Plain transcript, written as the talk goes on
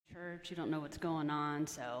church. You don't know what's going on,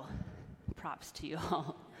 so props to you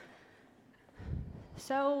all.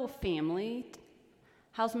 So, family,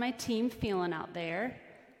 how's my team feeling out there?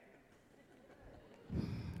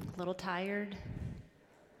 A little tired?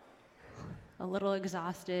 A little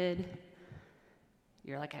exhausted?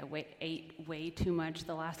 You're like, I ate way too much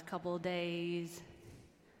the last couple of days.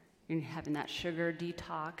 You're having that sugar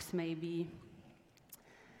detox, maybe.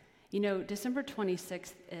 You know, December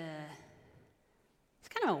 26th, it's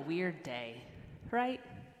kind of a weird day, right?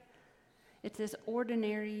 It's this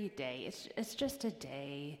ordinary day. It's just a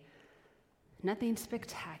day. Nothing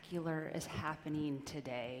spectacular is happening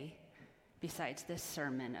today, besides this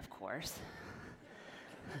sermon, of course.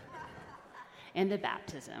 And the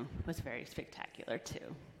baptism was very spectacular,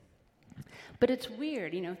 too. But it's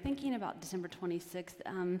weird, you know, thinking about December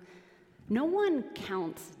 26th, no one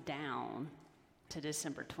counts down to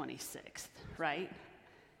December 26th, right?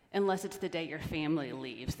 Unless it's the day your family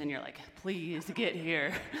leaves, then you're like, please get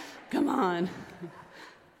here, come on.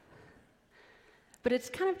 But it's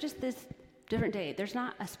kind of just this different day. There's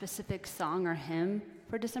not a specific song or hymn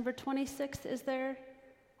for December 26th, is there?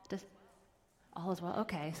 All is well,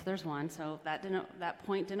 okay, so there's one, so that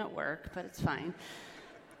point didn't work, but it's fine.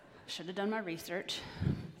 Should have done my research.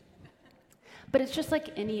 But it's just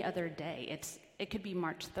like any other day. It could be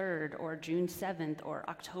March 3rd or June 7th or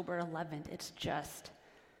October 11th. It's just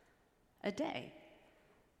a day.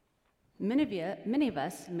 Many of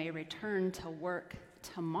us may return to work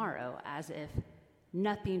tomorrow as if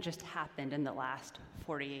nothing just happened in the last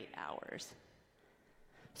 48 hours.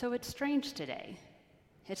 So it's strange today.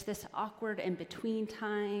 It's this awkward in-between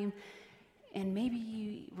time, and maybe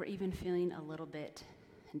you were even feeling a little bit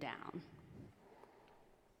down.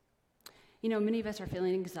 You know, many of us are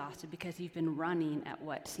feeling exhausted because you've been running at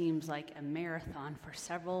what seems like a marathon for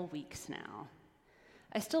several weeks now.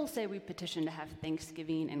 I still say we petition to have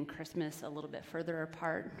Thanksgiving and Christmas a little bit further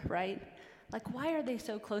apart, right? Like, why are they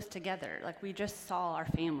so close together? Like, we just saw our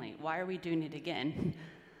family. Why are we doing it again?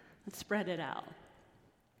 Let's spread it out.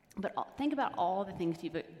 But think about all the things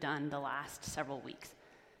you've done the last several weeks.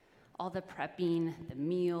 All the prepping, the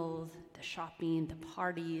meals, the shopping, the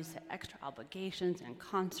parties, the extra obligations and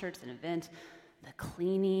concerts and events, the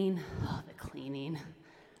cleaning.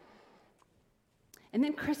 And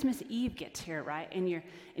then Christmas Eve gets here, right? And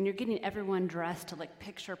you're getting everyone dressed to like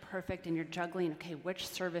picture perfect, and you're juggling, okay, which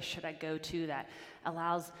service should I go to that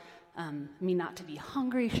allows me not to be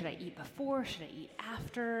hungry? Should I eat before? Should I eat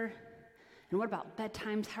after? And what about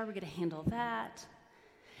bedtimes? How are we going to handle that?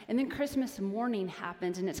 And then Christmas morning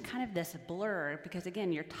happens, and it's kind of this blur because,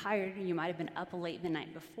 again, you're tired. You might have been up late the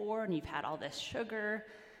night before, and you've had all this sugar.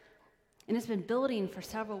 And it's been building for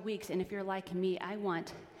several weeks. And if you're like me, I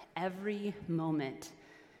want every moment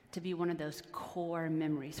to be one of those core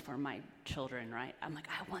memories for my children, right? I'm like,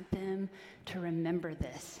 I want them to remember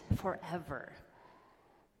this forever.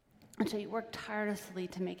 And so you work tirelessly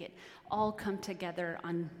to make it all come together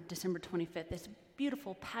on December 25th, this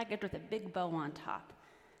beautiful package with a big bow on top.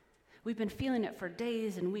 We've been feeling it for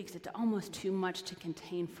days and weeks. It's almost too much to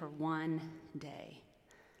contain for one day.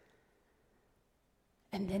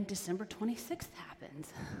 And then December 26th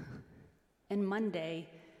happens, and Monday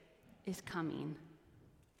is coming.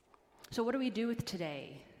 So what do we do with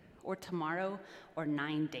today, or tomorrow, or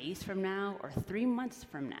 9 days from now, or 3 months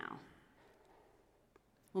from now?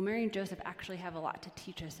 Well, Mary and Joseph actually have a lot to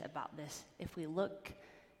teach us about this if we look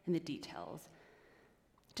in the details.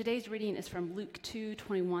 Today's reading is from Luke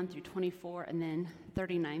 2:21 through 24, and then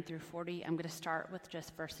 39 through 40. I'm going to start with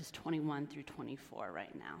just verses 21 through 24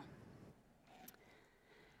 right now.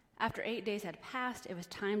 After 8 days had passed, it was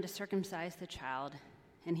time to circumcise the child,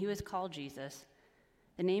 and he was called Jesus,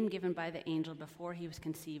 the name given by the angel before he was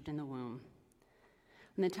conceived in the womb.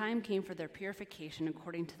 When the time came for their purification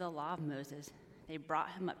according to the law of Moses, they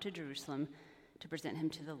brought him up to Jerusalem to present him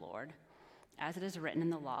to the Lord. As it is written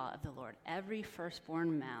in the law of the Lord, every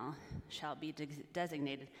firstborn male shall be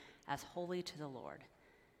designated as holy to the Lord.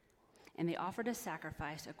 And they offered a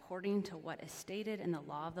sacrifice according to what is stated in the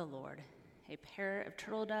law of the Lord, a pair of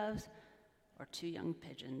turtle doves or 2 young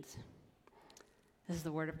pigeons. This is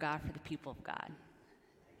the word of God for the people of God.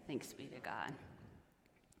 Thanks be to God.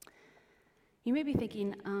 You may be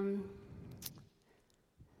thinking,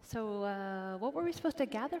 what were we supposed to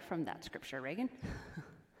gather from that scripture, Reagan?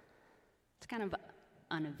 It's kind of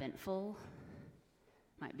uneventful,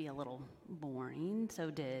 might be a little boring. So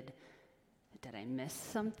did I miss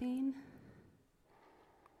something?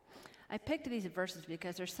 I picked these verses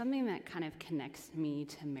because there's something that kind of connects me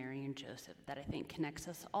to Mary and Joseph that I think connects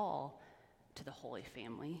us all to the Holy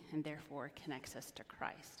Family and therefore connects us to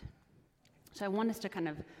Christ. So I want us to kind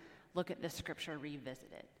of look at this scripture,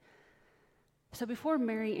 revisit it. So before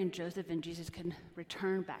Mary and Joseph and Jesus could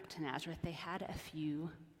return back to Nazareth, they had a few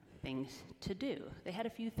things to do. They had a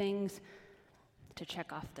few things to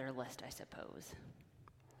check off their list, I suppose.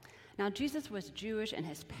 Now, Jesus was Jewish and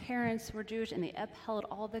his parents were Jewish, and they upheld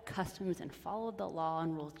all the customs and followed the law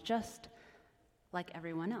and rules just like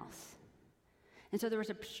everyone else. And so there was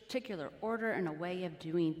a particular order and a way of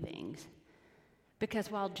doing things. Because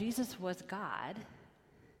while Jesus was God,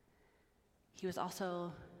 he was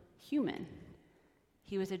also human.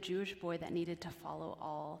 He was a Jewish boy that needed to follow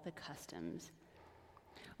all the customs,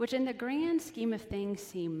 which in the grand scheme of things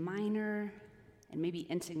seem minor and maybe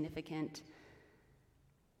insignificant.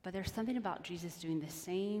 But there's something about Jesus doing the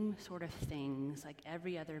same sort of things like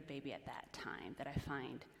every other baby at that time that I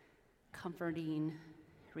find comforting,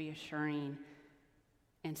 reassuring,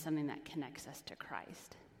 and something that connects us to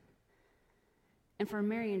Christ. And for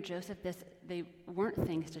Mary and Joseph, they weren't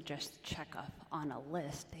things to just check off on a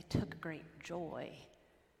list. They took great joy.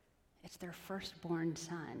 It's their firstborn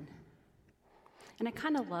son. And I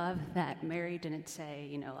kind of love that Mary didn't say,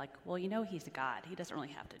 he's God. He doesn't really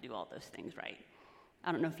have to do all those things, right?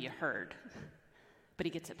 I don't know if you heard, but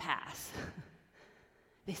he gets a pass.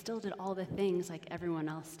 They still did all the things like everyone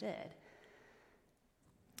else did.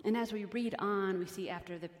 And as we read on,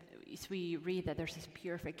 we read that there's this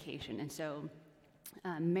purification. And so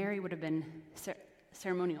Mary would have been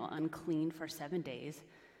ceremonial unclean for 7 days.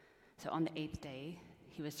 So on the 8th day,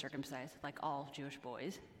 he was circumcised, like all Jewish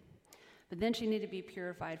boys. But then she needed to be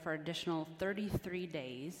purified for additional 33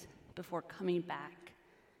 days before coming back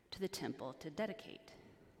to the temple to dedicate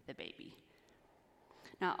the baby.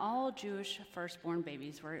 Now, all Jewish firstborn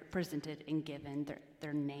babies were presented and given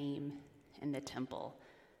their name in the temple.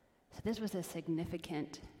 So this was a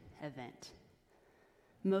significant event.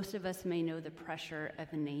 Most of us may know the pressure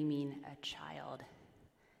of naming a child.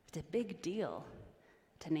 It's a big deal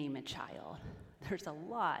to name a child. There's a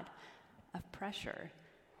lot of pressure.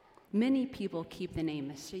 Many people keep the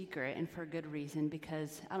name a secret, and for good reason,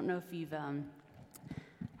 because I don't know if you've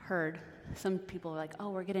heard, some people are like, oh,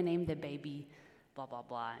 we're going to name the baby blah, blah,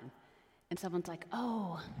 blah. And someone's like,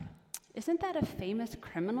 oh, isn't that a famous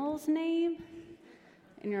criminal's name?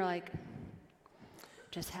 And you're like,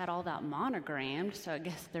 just had all that monogrammed, so I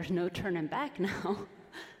guess there's no turning back now.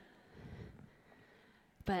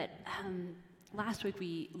 But last week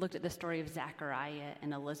we looked at the story of Zachariah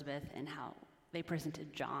and Elizabeth and how they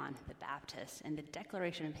presented John the Baptist, and the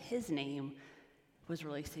declaration of his name was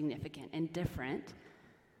really significant and different.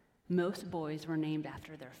 Most boys were named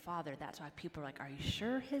after their father. That's why people are like, are you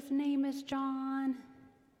sure his name is John?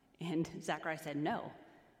 And Zachariah said, no,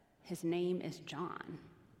 his name is John.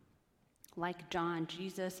 Like John,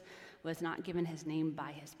 Jesus was not given his name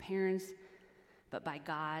by his parents, but by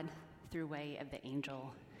God through way of the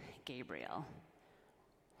angel Gabriel.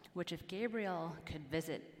 Which if Gabriel could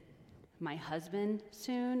visit my husband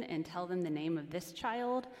soon and tell them the name of this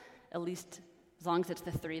child, at least as long as it's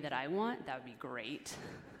the 3 that I want, that would be great.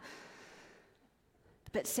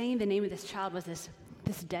 But saying the name of this child was this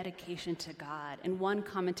dedication to God. In one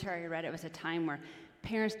commentary I read, it was a time where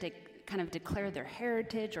parents kind of declare their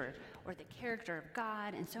heritage or the character of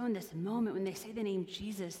God. And so in this moment, when they say the name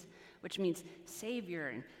Jesus, which means Savior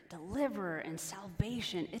and Deliverer and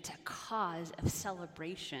salvation, it's a cause of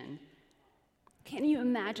celebration. Can you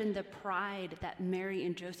imagine the pride that Mary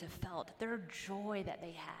and Joseph felt, their joy that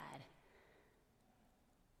they had?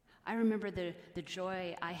 I remember the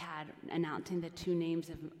joy I had announcing the 2 names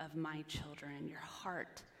of my children, and your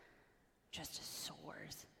heart just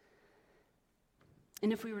soars.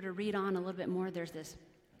 And if we were to read on a little bit more, there's this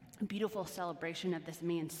beautiful celebration of this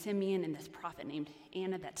man Simeon and this prophet named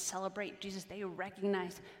Anna that celebrate Jesus. They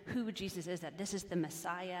recognize who Jesus is, that this is the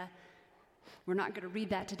Messiah. We're not going to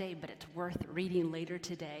read that today, but it's worth reading later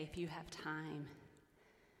today if you have time.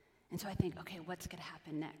 And so I think, okay, what's going to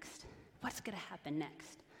happen next? What's going to happen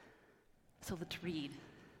next? So let's read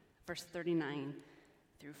verse 39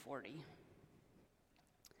 through 40.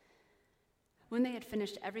 When they had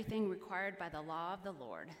finished everything required by the law of the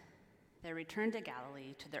Lord, they returned to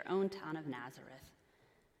Galilee, to their own town of Nazareth.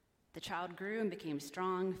 The child grew and became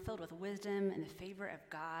strong, filled with wisdom, and the favor of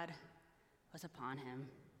God was upon him.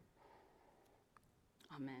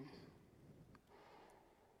 Amen.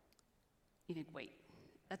 You think, wait,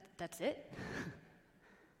 that's it?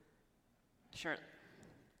 Sure.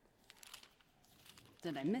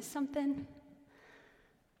 Did I miss something?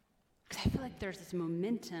 Because I feel like there's this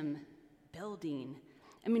momentum building.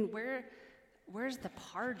 I mean, where's the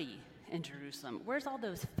party in Jerusalem? Where's all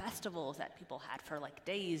those festivals that people had for like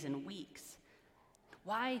days and weeks?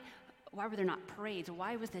 Why Why were there not parades?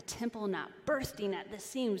 Why was the temple not bursting at the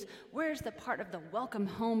seams? Where's the part of the welcome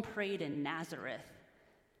home parade in Nazareth?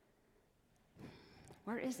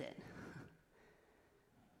 Where is it?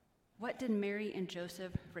 What did Mary and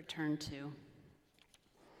Joseph return to? Well,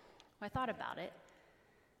 I thought about it,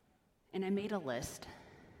 and I made a list.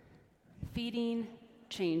 Feeding,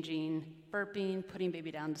 changing, burping, putting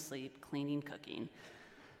baby down to sleep, cleaning, cooking.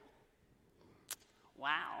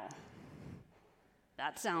 Wow.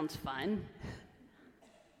 That sounds fun.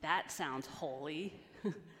 That sounds holy.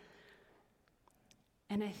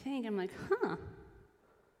 And I'm like,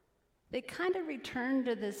 they kind of returned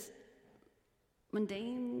to this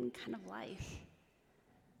mundane kind of life.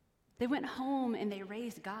 They went home and they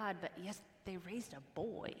raised God, but yes, they raised a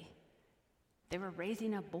boy. They were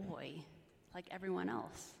raising a boy like everyone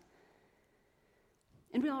else.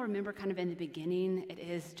 And we all remember kind of in the beginning, it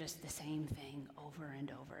is just the same thing over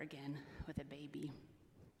and over again with a baby.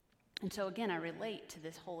 And so again, I relate to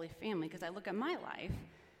this holy family because I look at my life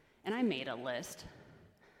and I made a list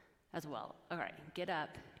as well. All right, get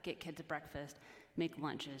up, get kids breakfast, make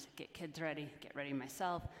lunches, get kids ready, get ready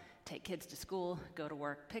myself, take kids to school, go to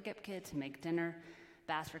work, pick up kids, make dinner,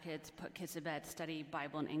 bath for kids, put kids to bed, study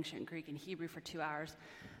Bible and ancient Greek and Hebrew for 2 hours,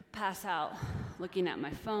 pass out looking at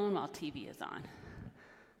my phone while TV is on.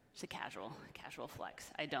 It's a casual flex.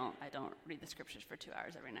 I don't read the scriptures for 2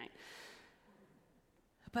 hours every night.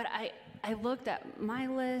 But I looked at my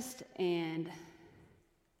list and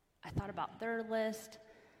I thought about their list,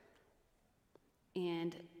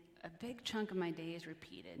 and a big chunk of my day is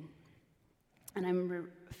repeated. And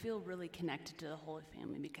I feel really connected to the Holy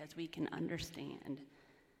Family because we can understand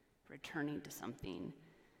returning to something.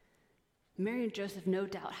 Mary and Joseph no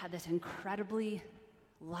doubt had this incredibly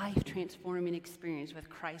life-transforming experience with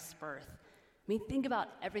Christ's birth. I mean, think about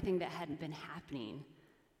everything that had been happening.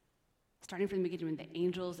 Starting from the beginning when the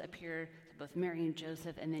angels appear to both Mary and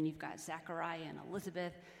Joseph, and then you've got Zachariah and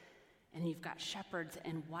Elizabeth, and you've got shepherds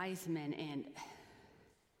and wise men, and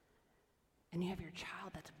you have your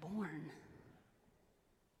child that's born.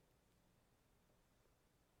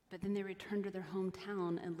 But then they returned to their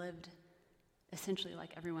hometown and lived essentially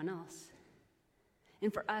like everyone else.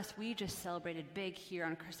 And for us, we just celebrated big here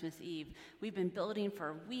on Christmas Eve. We've been building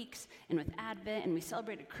for weeks and with Advent, and we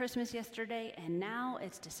celebrated Christmas yesterday, and now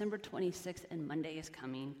it's December 26th, and Monday is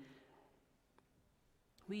coming.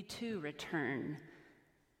 We too return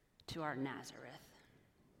to our Nazareth.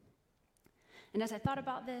 And as I thought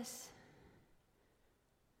about this,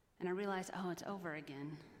 and I realized, it's over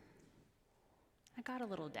again, I got a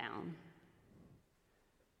little down,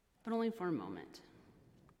 but only for a moment.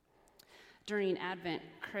 During Advent,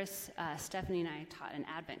 Stephanie and I taught an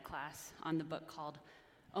Advent class on the book called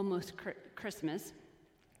Almost Christmas.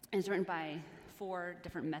 And it's written by 4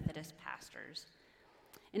 different Methodist pastors.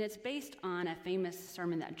 And it's based on a famous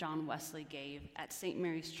sermon that John Wesley gave at St.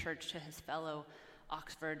 Mary's Church to his fellow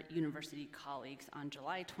Oxford University colleagues on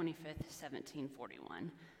July 25th,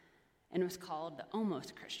 1741. And it was called The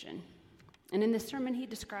Almost Christian. And in this sermon, he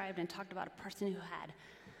described and talked about a person who had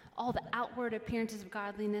all the outward appearances of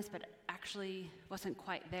godliness, but actually wasn't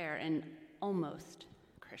quite there, and almost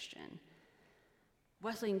Christian.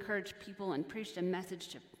 Wesley encouraged people and preached a message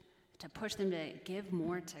to push them to give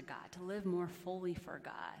more to God, to live more fully for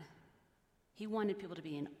God. He wanted people to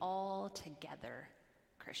be an altogether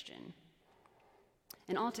Christian.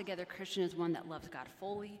 An altogether Christian is one that loves God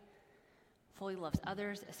fully loves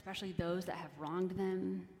others, especially those that have wronged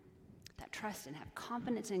them, that trust and have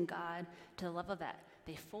confidence in God to the level that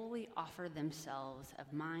they fully offer themselves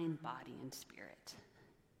of mind, body, and spirit.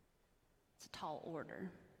 It's a tall order.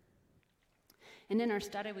 And in our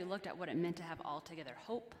study, we looked at what it meant to have altogether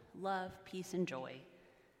hope, love, peace, and joy.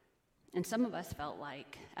 And some of us felt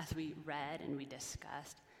like, as we read and we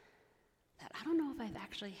discussed, that I don't know if I've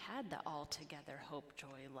actually had the altogether hope,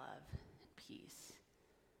 joy, love, and peace.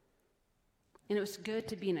 And it was good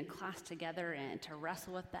to be in a class together and to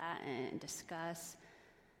wrestle with that and discuss.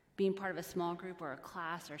 Being part of a small group or a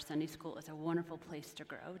class or Sunday school is a wonderful place to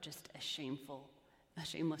grow, just a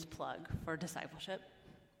shameless plug for discipleship.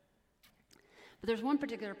 But there's one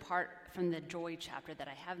particular part from the joy chapter that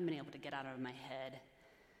I haven't been able to get out of my head.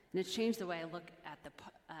 And it's changed the way I look at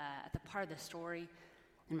the part of the story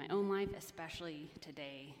in my own life, especially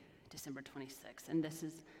today, December 26th. And this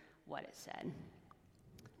is what it said.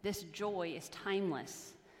 This joy is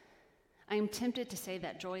timeless. I am tempted to say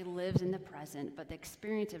that joy lives in the present, but the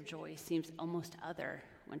experience of joy seems almost other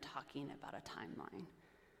when talking about a timeline.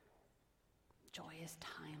 Joy is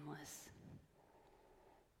timeless.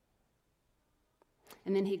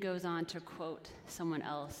 And then he goes on to quote someone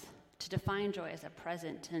else. To define joy as a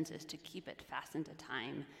present tense is to keep it fastened to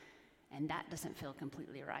time and that doesn't feel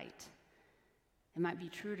completely right. It might be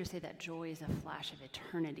true to say that joy is a flash of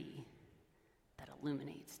eternity that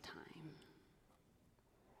illuminates time.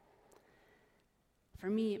 For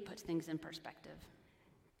me, it puts things in perspective.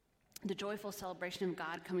 The joyful celebration of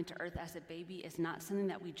God coming to earth as a baby is not something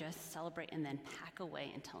that we just celebrate and then pack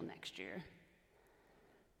away until next year.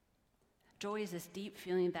 Joy is this deep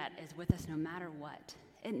feeling that is with us no matter what.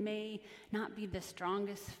 It may not be the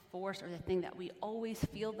strongest force or the thing that we always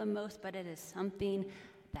feel the most, but it is something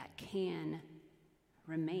that can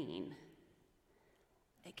remain.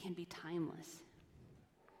 It can be timeless.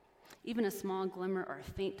 Even a small glimmer or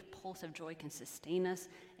a faint pulse of joy can sustain us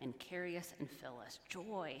and carry us and fill us.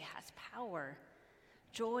 Joy has power.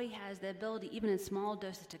 Joy has the ability, even in small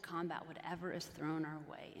doses, to combat whatever is thrown our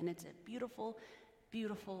way. And it's a beautiful,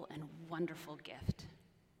 beautiful, and wonderful gift.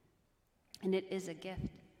 And it is a gift.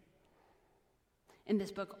 In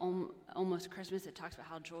this book, Almost Christmas, it talks about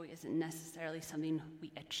how joy isn't necessarily something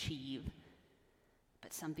we achieve,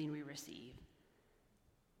 but something we receive.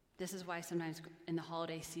 This is why sometimes in the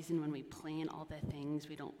holiday season, when we plan all the things,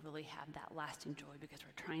 we don't really have that lasting joy because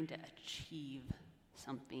we're trying to achieve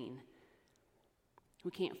something.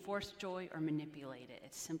 We can't force joy or manipulate it.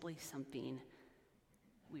 It's simply something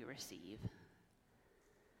we receive.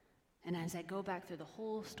 And as I go back through the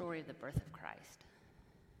whole story of the birth of Christ,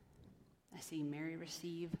 I see Mary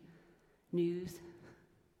receive news.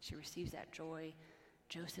 She receives that joy.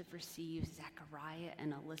 Joseph receives. Zechariah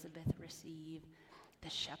and Elizabeth receive. The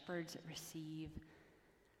shepherds receive.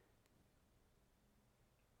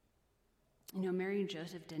 You know, Mary and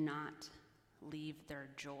Joseph did not leave their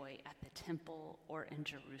joy at the temple or in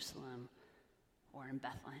Jerusalem or in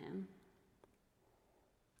Bethlehem.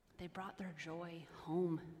 They brought their joy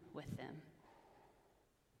home with them.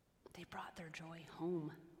 They brought their joy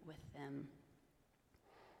home with them.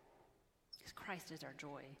 Because Christ is our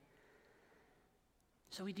joy.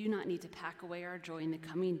 So we do not need to pack away our joy in the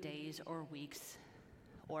coming days or weeks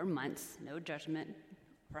or months. No judgment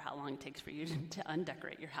for how long it takes for you to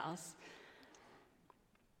undecorate your house.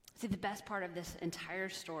 See, the best part of this entire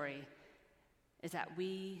story is that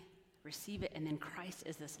we receive it, and then Christ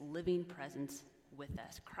is this living presence with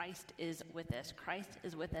us. Christ is with us. Christ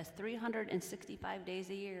is with us 365 days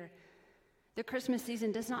a year. The Christmas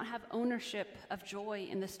season does not have ownership of joy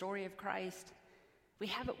in the story of Christ. We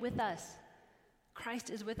have it with us. Christ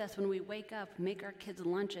is with us when we wake up, make our kids'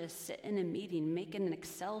 lunches, sit in a meeting, make an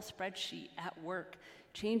Excel spreadsheet at work,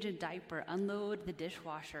 change a diaper, unload the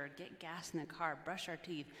dishwasher, get gas in the car, brush our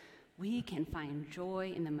teeth. We can find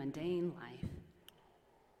joy in the mundane life.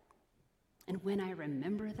 And when I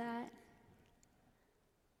remember that,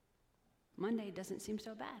 Monday doesn't seem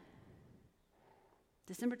so bad.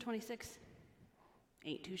 December 26th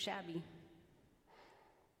ain't too shabby.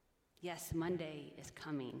 Yes, Monday is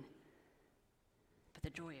coming, but the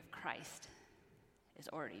joy of Christ is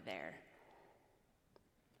already there.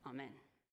 Amen.